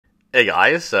Hey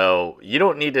guys, so you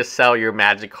don't need to sell your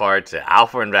Magic card to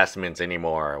Alpha Investments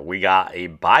anymore. We got a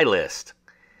buy list.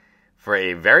 For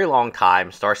a very long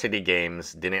time,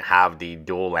 StarCityGames didn't have the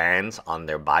dual lands on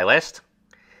their buy list.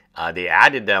 They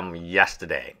added them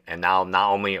yesterday, and now not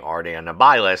only are they on the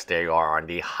buy list, they are on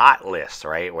the hot list,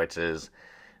 right? Which is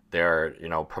their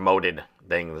promoted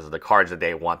things, the cards that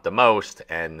they want the most,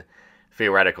 and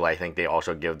theoretically, I think they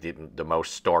also give the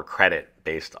most store credit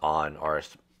based on, or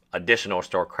additional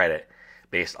store credit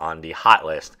based on the hot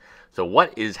list. So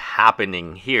what is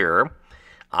happening here?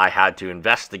 I had to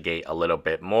investigate a little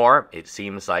bit more. It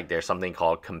seems like there's something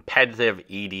called competitive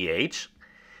EDH.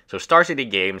 So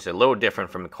StarCityGames is a little different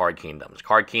from CardKingdoms.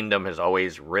 CardKingdom has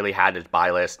always really had its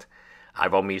buy list.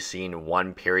 I've only seen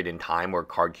one period in time where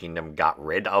CardKingdom got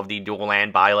rid of the dual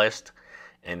land buy list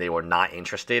and they were not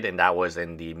interested, and that was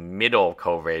in the middle of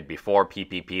COVID, before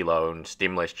PPP loans,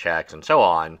 stimulus checks, and so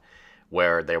on,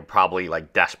 where they were probably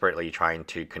like desperately trying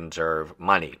to conserve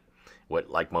money, what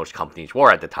like most companies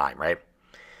were at the time, right?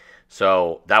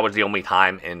 So that was the only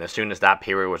time, and as soon as that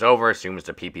period was over, as soon as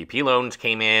the PPP loans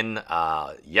came in,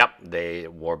 they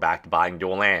were back to buying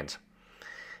dual lands.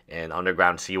 And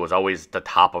Underground Sea was always the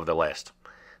top of the list.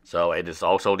 So it is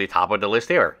also the top of the list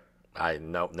here.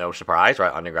 No surprise,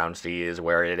 right? Underground Sea is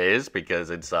where it is because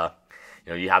it's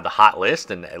you have the hot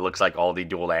list, and it looks like all the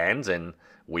dual lands, and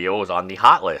Wheel is on the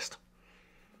hot list.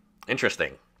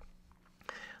 Interesting.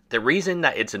 The reason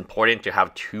that it's important to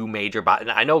have two major buy,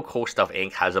 I know Cool Stuff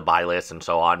Inc. has a buy list and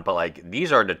so on, but like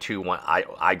these are the two one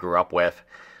I grew up with,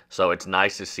 so it's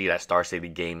nice to see that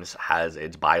StarCityGames has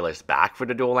its buy list back for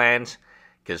the dual lands,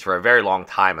 because for a very long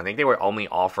time I think they were only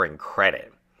offering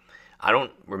credit. I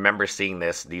don't remember seeing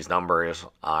these numbers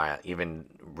even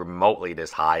remotely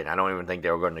this high, and I don't even think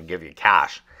they were going to give you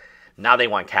cash. Now they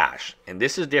want cash, and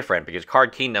this is different because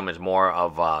CardKingdom is more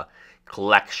of a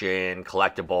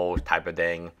collectibles type of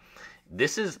thing.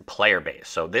 This is player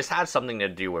based, so this has something to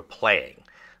do with playing.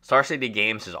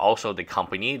 StarCityGames is also the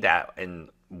company that in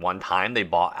one time they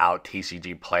bought out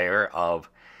TCG Player of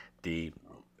the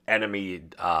enemy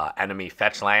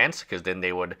fetch lands, because then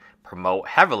they would promote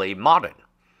heavily Modern.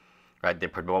 Right, they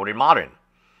promoted Modern,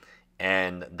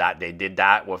 and that they did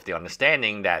that with the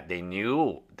understanding that they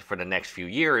knew for the next few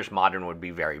years Modern would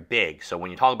be very big. So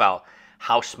when you talk about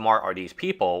how smart are these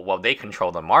people, well, they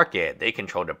control the market, they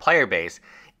control the player base.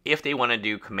 If they want to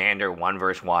do Commander 1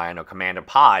 vs 1 or Commander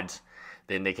Pods,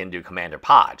 then they can do Commander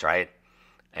Pods, right?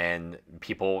 And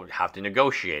people have to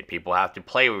negotiate, people have to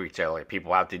play with each other,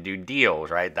 people have to do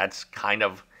deals, right? That's kind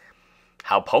of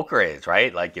how poker is,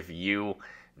 right? Like if you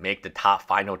make the top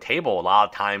final table, a lot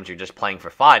of times you're just playing for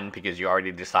fun because you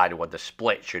already decided what the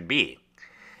split should be,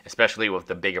 especially with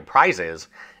the bigger prizes.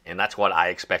 And that's what I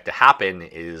expect to happen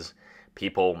is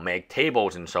people make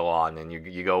tables and so on, and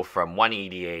you go from one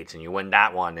EDH and you win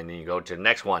that one, and then you go to the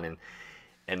next one, and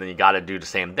then you got to do the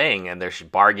same thing, and there's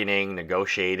bargaining,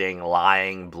 negotiating,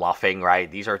 lying, bluffing,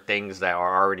 right? These are things that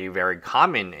are already very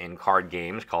common in card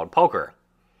games called poker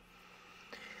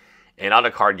and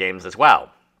other card games as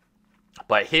well.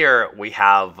 But here we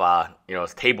have,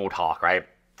 it's table talk, right?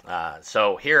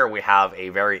 So here we have a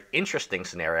very interesting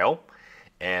scenario,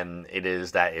 and it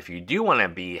is that if you do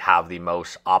want to have the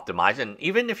most optimized, and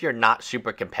even if you're not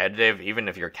super competitive, even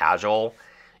if you're casual,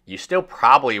 you still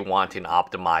probably want an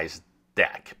optimized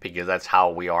deck, because that's how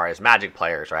we are as Magic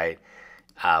players, right?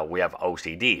 We have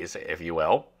OCDs, if you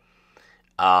will.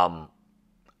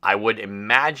 I would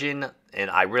imagine, and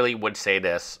I really would say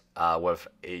this,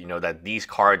 that these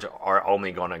cards are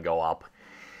only going to go up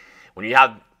when you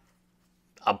have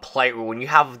when you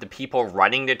have the people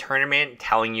running the tournament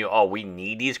telling you, oh, we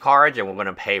need these cards and we're going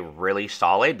to pay really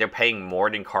solid. They're paying more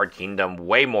than CardKingdom,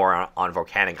 way more on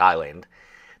Volcanic Island.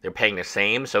 They're paying the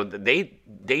same, so they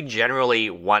generally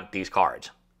want these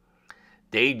cards.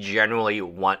 They generally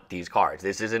want these cards.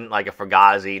 This isn't like a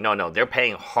Fugazi. No, they're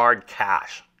paying hard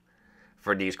cash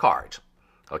for these cards.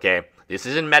 Okay, this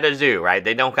isn't MetaZoo, right?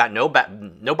 They don't got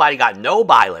nobody got no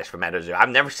buy list for MetaZoo. I've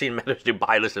never seen MetaZoo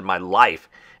buy list in my life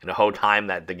in the whole time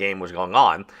that the game was going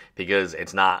on, because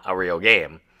it's not a real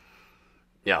game.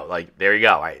 Like there you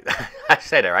go, right? I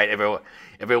said it, right?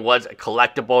 If it was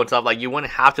collectible and stuff, like you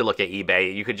wouldn't have to look at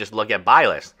eBay. You could just look at buy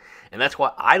list, and that's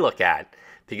what I look at,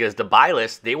 because the buy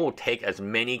list, they will take as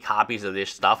many copies of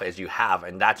this stuff as you have,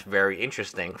 and that's very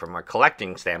interesting from a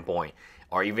collecting standpoint,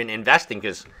 or even investing,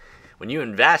 because when you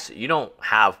invest, you don't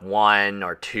have one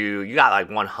or two. You got like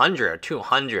 100 or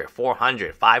 200,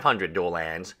 400, 500 dual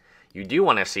lands. You do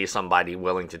want to see somebody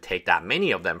willing to take that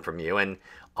many of them from you. And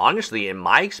honestly, in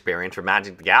my experience for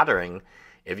Magic the Gathering,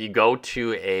 if you go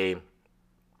to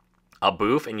a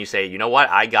booth and you say, you know what,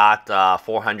 I got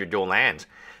 400 dual lands,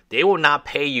 they will not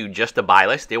pay you just a buy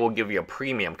list. They will give you a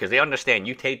premium because they understand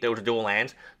you take those dual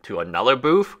lands to another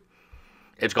booth,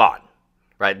 it's gone.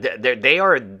 Right? They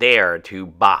are there to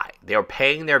buy. They are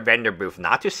paying their vendor booth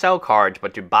not to sell cards,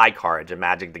 but to buy cards in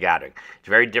Magic the Gathering. It's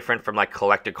very different from like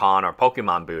Collecticon or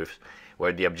Pokemon booths,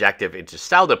 where the objective is to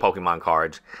sell the Pokemon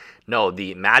cards. No,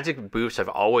 the Magic booths have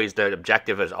always, the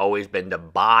objective has always been to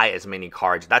buy as many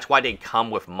cards. That's why they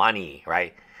come with money,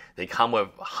 right? They come with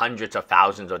hundreds of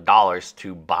thousands of dollars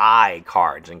to buy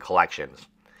cards and collections.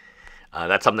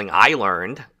 That's something I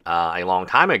learned a long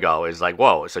time ago. Is like,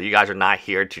 whoa, so you guys are not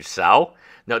here to sell?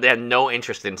 No, they have no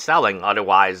interest in selling.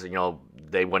 Otherwise,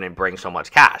 they wouldn't bring so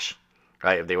much cash,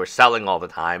 right? If they were selling all the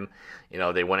time,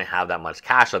 they wouldn't have that much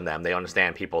cash on them. They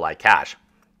understand people like cash.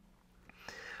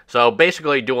 So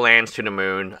basically, dual lands to the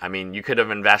moon. I mean, you could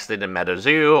have invested in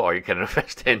MetaZoo, or you could have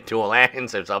invested in dual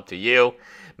lands. It's up to you.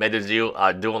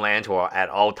 MetaZoo, dual lands were at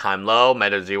all-time low.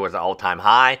 MetaZoo was at all-time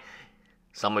high.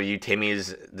 Some of you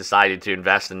Timmies decided to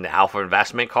invest in the alpha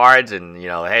investment cards, and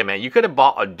hey man, you could have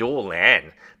bought a dual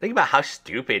land. Think about how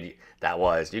stupid that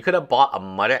was. You could have bought a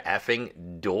mother effing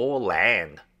dual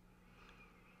land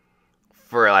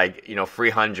for like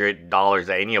 $300,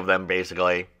 any of them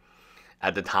basically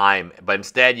at the time, but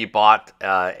instead you bought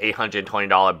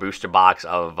 $820 booster box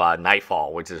of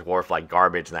Nightfall, which is worth like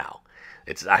garbage now.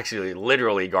 It's actually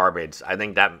literally garbage. I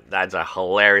think that's a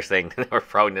hilarious thing. They were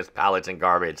throwing this pallets in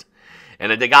garbage.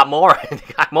 And they got more. They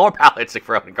got more pallets to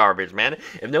throw in garbage, man.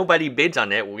 If nobody bids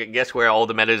on it, well, guess where all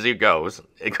the MetaZoo goes?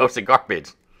 It goes to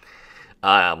garbage.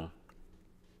 That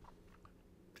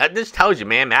just tells you,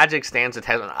 man, Magic stands the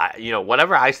test.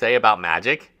 Whatever I say about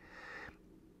Magic,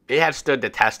 it has stood the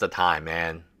test of time,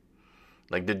 man.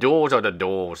 Like, the duels are the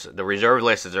duels. The reserve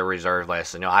list is a reserve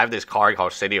list. I have this card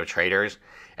called City of Traders.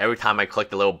 Every time I click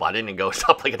the little button, it goes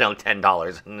up like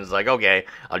 $10. And it's like, okay,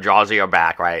 Eldrazi are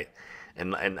back, right?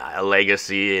 And a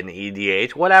Legacy and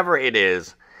EDH, whatever it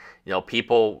is,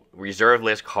 people reserve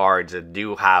list cards that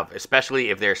do have, especially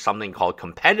if there's something called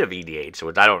competitive EDH,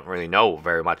 which I don't really know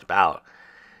very much about.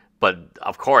 But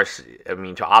of course, I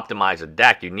mean, to optimize a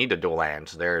deck, you need the dual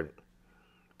lands. They're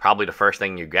probably the first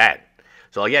thing you get.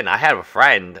 So again, I have a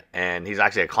friend, and he's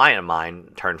actually a client of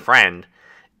mine turned friend,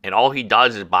 and all he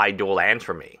does is buy dual lands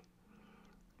for me.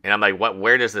 And I'm like,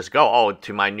 where does this go? Oh,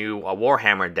 to my new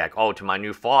Warhammer deck. Oh, to my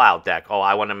new Fallout deck. Oh,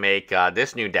 I want to make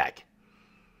this new deck.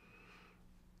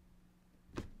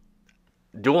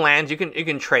 Dual lands, you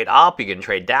can trade up, you can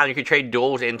trade down. You can trade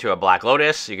duels into a Black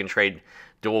Lotus. You can trade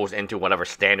duels into whatever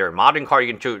standard modern card.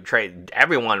 You can trade.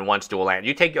 Everyone wants dual land.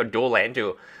 You take your dual land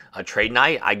to a trade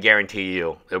night, I guarantee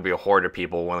you there'll be a horde of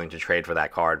people willing to trade for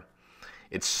that card.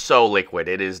 It's so liquid.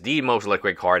 It is the most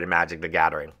liquid card in Magic the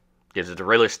Gathering. Because it's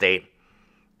real estate.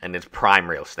 And it's prime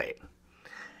real estate.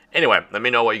 Anyway, let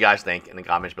me know what you guys think in the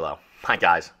comments below. Bye,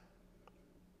 guys.